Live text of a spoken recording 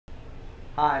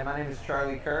Hi, my name is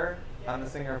Charlie Kerr. I'm the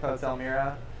singer of Hotel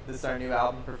Mira. This is our new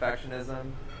album, Perfectionism,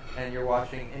 and you're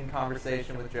watching In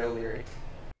Conversation with Joe Leary.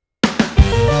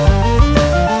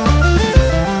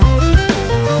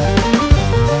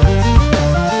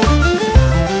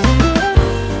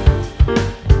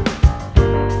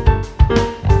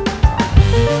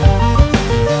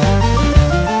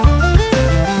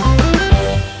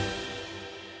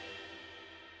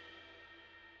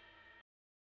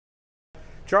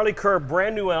 Charlie Kerr,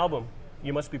 brand new album.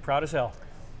 You must be proud as hell.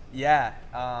 Yeah,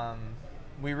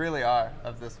 we really are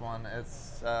of this one.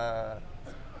 It's a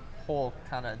whole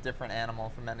kind of different animal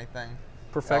from anything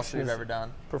else we've ever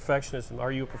done. Perfectionism.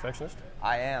 Are you a perfectionist?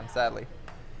 I am, sadly.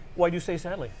 Why do you say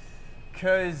sadly?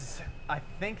 Because I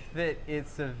think that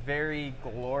it's a very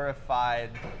glorified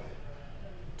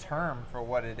term for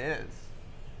what it is.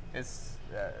 It's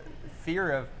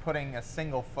fear of putting a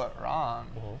single foot wrong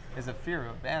is a fear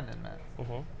of abandonment.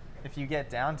 If you get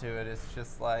down to it, it's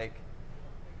just like,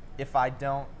 if I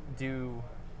don't do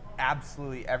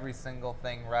absolutely every single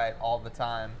thing right all the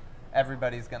time,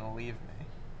 everybody's going to leave me.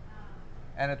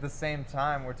 And at the same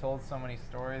time, we're told so many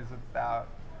stories about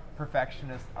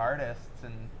perfectionist artists,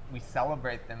 and we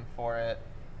celebrate them for it.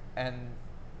 And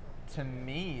to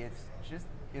me,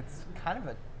 it's kind of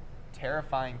a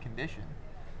terrifying condition.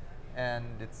 And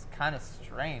it's kind of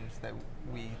strange that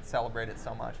we celebrate it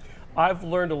so much. I've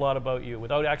learned a lot about you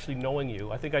without actually knowing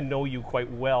you. I think I know you quite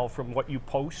well from what you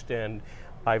post, and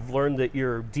I've learned that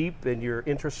you're deep and you're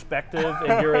introspective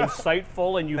and you're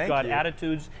insightful and you've got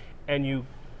attitudes and you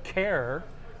care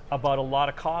about a lot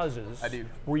of causes. I do.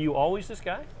 Were you always this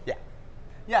guy? Yeah.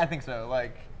 Yeah, I think so.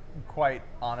 Like, quite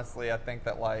honestly, I think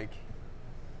that like,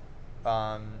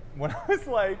 when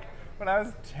I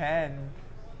was 10,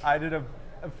 I did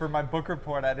for my book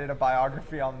report, I did a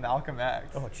biography on Malcolm X.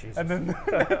 Oh, Jesus. And then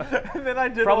I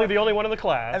did probably the only one in the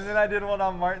class. And then I did one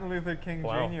on Martin Luther King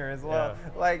Jr. as well.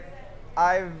 Yeah. Like,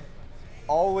 I've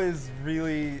always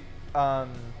really, I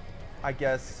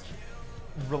guess,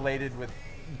 related with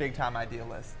big time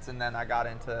idealists. And then I got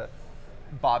into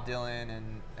Bob Dylan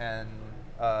and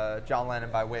John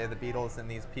Lennon by way of the Beatles, and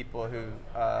these people who,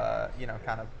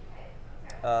 kind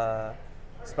of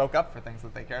spoke up for things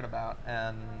that they cared about.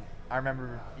 And I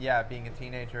remember, being a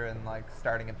teenager and like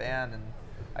starting a band, and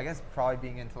I guess probably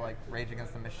being into like Rage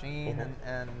Against the Machine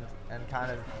and kind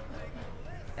of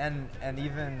and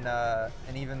even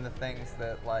the things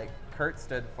that like Kurt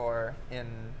stood for in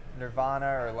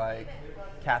Nirvana, or like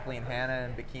Kathleen Hanna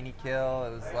and Bikini Kill.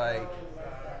 It was like,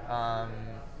 I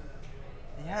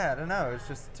don't know. It's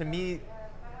just, to me,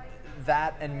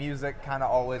 that and music kind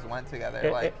of always went together.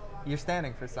 Like, you're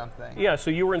standing for something. Yeah,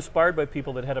 so you were inspired by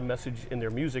people that had a message in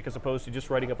their music as opposed to just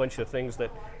writing a bunch of things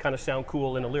that kind of sound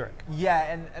cool in a lyric.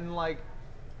 Yeah, and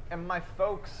my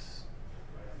folks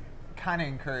kind of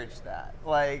encouraged that.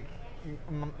 Like,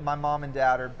 my mom and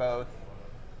dad are both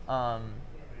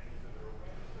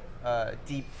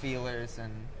deep feelers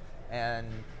and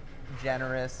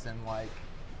generous, and like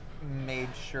made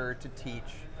sure to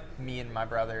teach me and my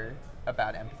brother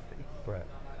about empathy. Right.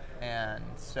 And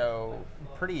so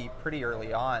pretty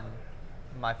early on,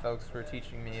 my folks were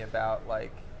teaching me about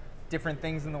like different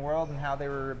things in the world and how they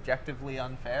were objectively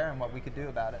unfair and what we could do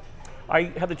about it. I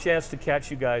had the chance to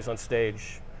catch you guys on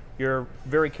stage. You're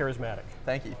very charismatic.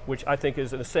 Thank you. Which I think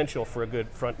is an essential for a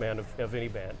good frontman of any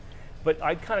band. But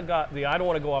I kind of got I don't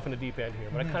want to go off in the deep end here,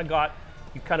 but I kind of got,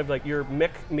 you kind of like, your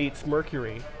Mick meets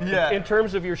Mercury in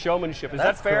terms of your showmanship. Is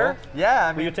that fair? Cool. Yeah.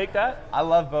 I mean, will you take that? I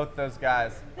love both those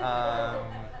guys.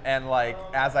 And like,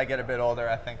 as I get a bit older,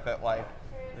 I think that like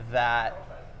that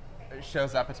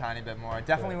shows up a tiny bit more.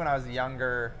 Definitely when I was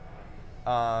younger,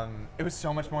 it was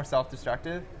so much more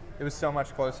self-destructive. It was so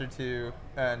much closer to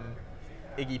an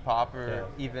Iggy Pop or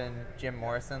even Jim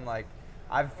Morrison. Like,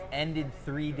 I've ended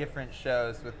 3 different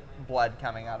shows with blood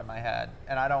coming out of my head,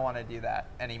 and I don't want to do that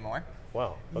anymore.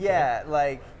 Wow.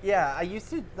 Okay. Yeah, I used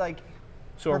to like.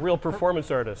 So a real performance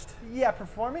artist. Yeah,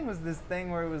 performing was this thing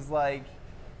where it was like,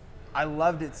 I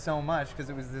loved it so much because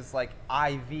it was this like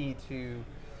IV to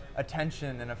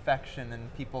attention and affection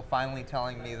and people finally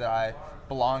telling me that I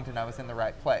belonged and I was in the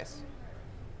right place.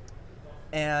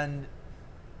 And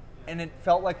it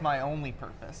felt like my only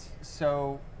purpose.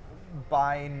 So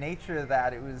by nature of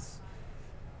that,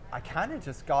 I kind of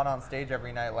just got on stage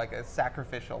every night like a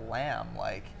sacrificial lamb.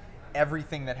 Like,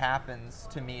 everything that happens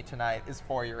to me tonight is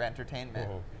for your entertainment.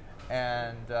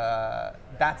 And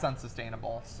that's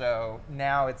unsustainable. So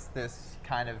now it's this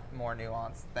kind of more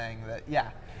nuanced thing that,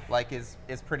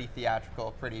 is pretty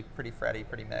theatrical, pretty Freddie,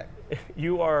 pretty Mick.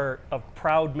 You are of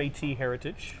proud Métis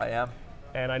heritage. I am.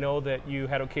 And I know that you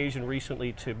had occasion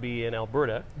recently to be in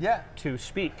Alberta to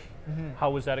speak. How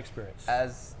was that experience? I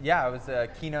was a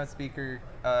keynote speaker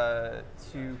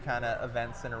 2 kind of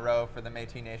events in a row for the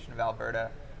Métis Nation of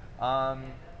Alberta.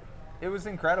 It was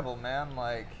incredible, man.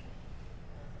 Like,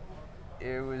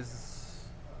 it was,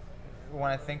 when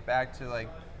I think back to like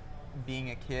being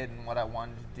a kid and what I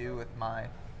wanted to do with my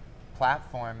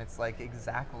platform, it's like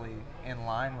exactly in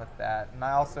line with that. And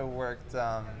I also worked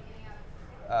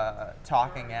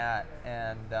talking at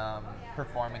and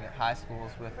performing at high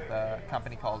schools with a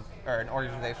company called, or an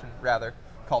organization rather,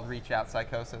 called Reach Out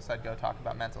Psychosis. I'd go talk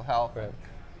about mental health, and,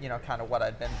 you know, kind of what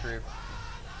I'd been through,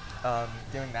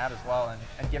 doing that as well,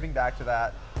 and giving back to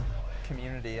that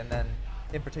community, and then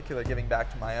in particular giving back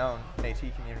to my own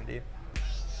Métis community.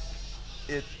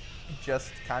 It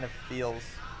just kind of feels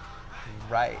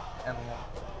right, and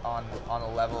on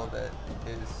a level that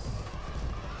is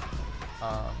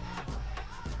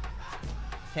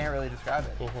can't really describe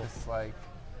it. It's just like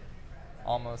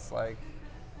almost like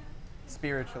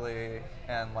spiritually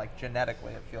and like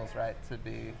genetically it feels right to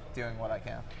be doing what I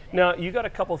can. Now you got a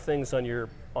couple things on your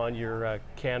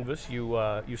canvas.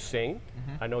 You sing.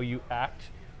 I know you act.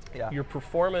 Your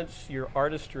performance, your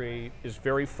artistry is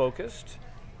very focused.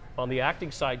 On the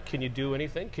acting side, can you do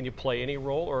anything? Can you play any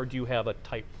role, or do you have a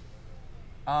type?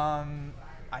 I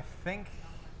think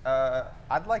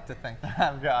I'd like to think that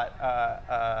I've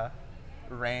got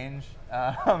range,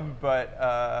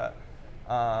 but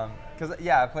because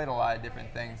I played a lot of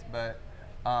different things, but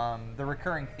the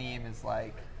recurring theme is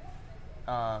like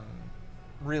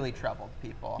really troubled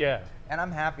people. And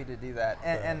I'm happy to do that,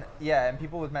 and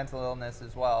people with mental illness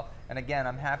as well. And again,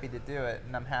 I'm happy to do it,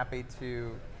 and I'm happy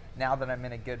to, now that I'm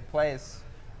in a good place,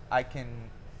 I can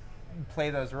play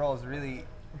those roles really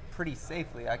pretty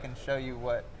safely. I can show you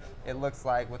what it looks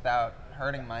like without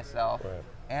hurting myself,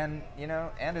 and you know,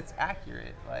 and it's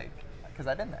accurate, like, because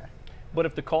I've been there. But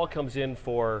if the call comes in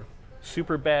for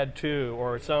Superbad 2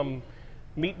 or some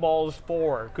Meatballs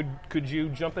 4, could you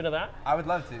jump into that? I would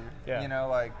love to. You know,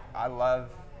 like, I love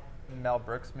Mel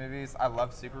Brooks movies. I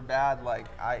love Superbad. Like,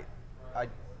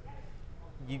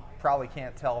 you probably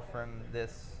can't tell from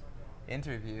this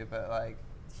interview, but like,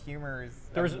 humor is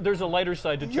there's a lighter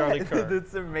side to Charlie Kerr.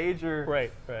 It's a major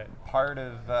part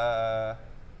of the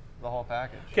whole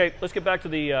package. Okay, let's get back to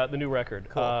the new record.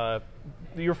 Cool.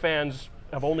 Your fans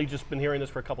have only just been hearing this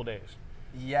for a couple days.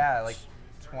 Yeah, like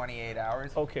 28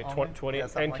 hours. Okay, 20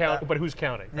 and like count, that. but who's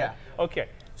counting? Yeah. Right? Okay,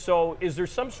 so is there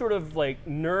some sort of like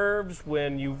nerves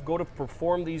when you go to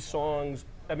perform these songs?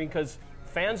 I mean, because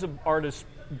fans of artists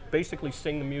basically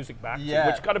sing the music back to you,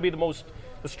 which got to be the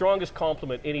strongest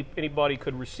compliment anybody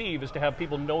could receive, is to have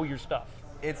people know your stuff.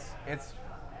 It's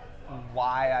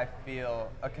why I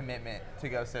feel a commitment to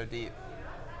go so deep,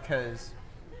 because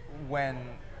when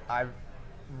I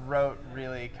wrote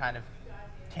really kind of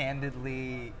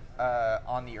candidly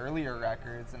on the earlier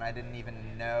records, and I didn't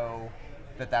even know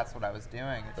that that's what I was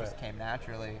doing, it just came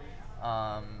naturally.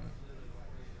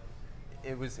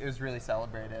 It was really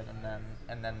celebrated,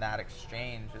 and then that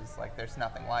exchange is like, there's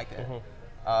nothing like it.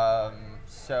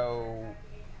 So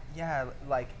yeah,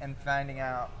 like, and finding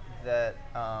out that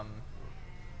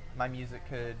my music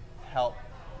could help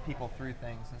people through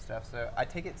things and stuff, so I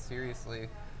take it seriously,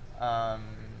 but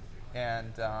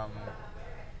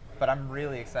I'm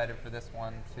really excited for this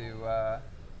one to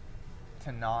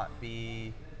not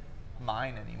be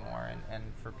mine anymore, and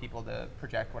for people to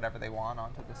project whatever they want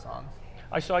onto the songs.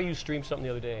 I saw you stream something the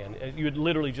other day, and you had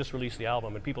literally just released the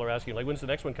album, and people are asking, like, when's the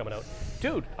next one coming out?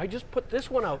 Dude, I just put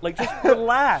this one out. Like, just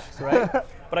relax, right?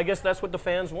 But I guess that's what the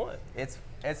fans want. It's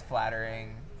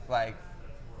flattering. Like,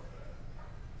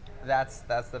 that's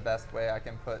the best way I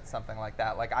can put something like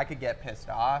that. Like, I could get pissed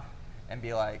off and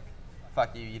be like,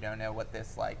 fuck you, you don't know what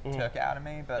this, like, took out of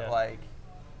me. But, like,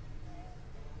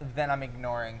 then I'm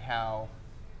ignoring how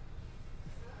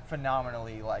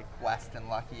phenomenally, like, blessed and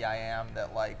lucky I am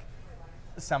that, like,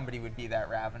 somebody would be that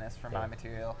ravenous for my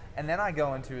material. And then I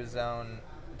go into a zone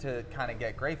to kind of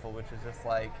get grateful, which is just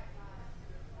like,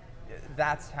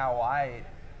 that's how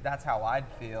I'd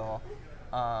feel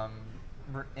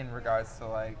in regards to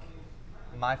like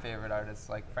my favorite artists,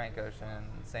 like Frank Ocean,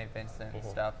 St. Vincent and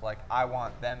stuff. Like, I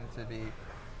want them to be,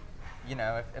 you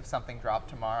know, if something dropped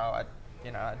tomorrow,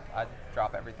 I'd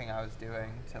drop everything I was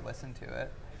doing to listen to it.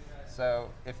 So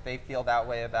if they feel that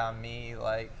way about me,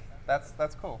 like,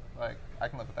 that's cool. Like, I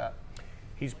can live with that.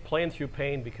 He's playing through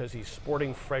pain because he's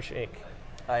sporting fresh ink.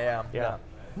 I am. Yeah.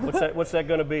 What's that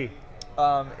going to be?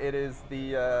 It is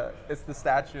it's the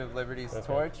Statue of Liberty's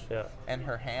torch and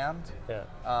her hand.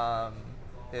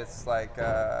 It's like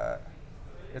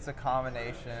it's a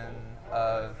combination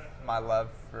of my love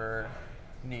for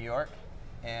New York,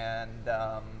 and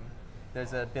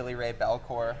there's a Billy Ray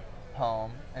Belcourt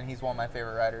poem, and he's one of my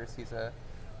favorite writers. He's a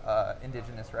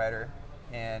indigenous writer,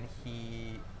 and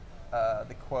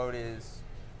the quote is,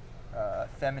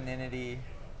 "Femininity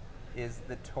is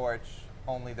the torch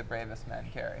only the bravest men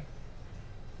carry."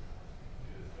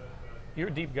 You're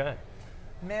a deep guy.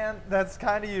 Man, that's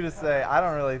kind of you to say. I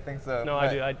don't really think so. No,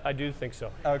 I do think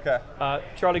so. Okay.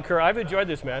 Charlie Kerr, I've enjoyed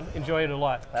this, man. Enjoyed it a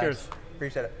lot. Thanks. Cheers.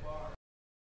 Appreciate it.